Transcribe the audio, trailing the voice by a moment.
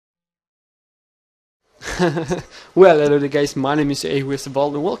Well, hello there guys, my name is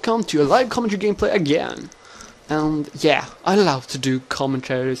Mw3 and welcome to a live commentary gameplay again. And yeah, I love to do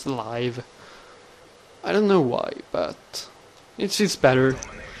commentaries live. I don't know why, but it feels better.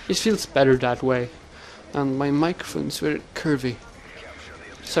 It feels better that way. And my microphone is very curvy.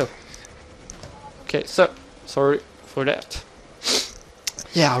 So, okay, so, sorry for that.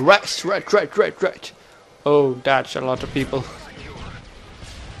 Yeah, right. Oh, that's a lot of people.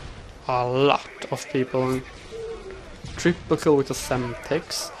 A lot of people. Triple kill with a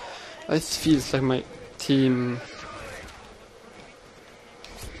Semtex. It feels like my team.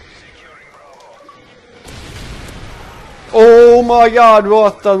 Oh my god,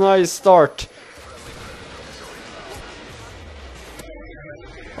 what a nice start.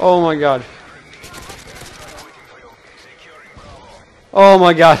 Oh my god. Oh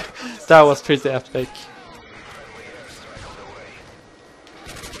my god, that was pretty epic.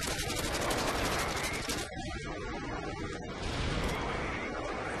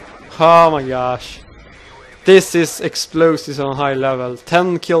 Oh my gosh. This is explosives on high level.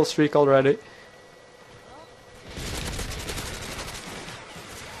 10 kill streak already.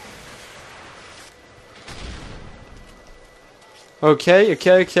 Okay.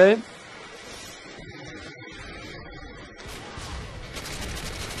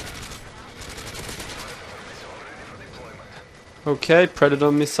 Okay,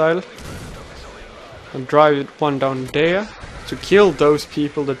 Predator missile. I'll drive one down there to kill those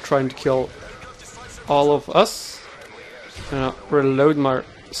people that are trying to kill all of us. And I'll reload my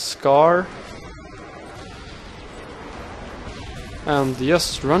Scar. And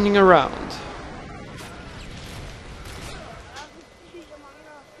just running around.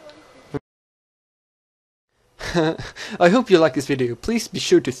 I hope you like this video. Please be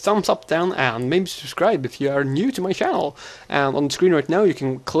sure to thumbs up down and maybe subscribe if you are new to my channel. And on the screen right now you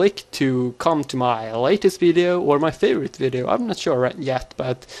can click to come to my latest video or my favorite video. I'm not sure right yet,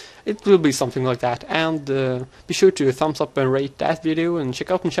 but it will be something like that. And be sure to thumbs up and rate that video and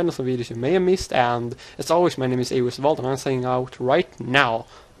check out my channel for videos you may have missed. And as always, my name is Mw3 and I'm signing out right now.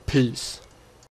 Peace.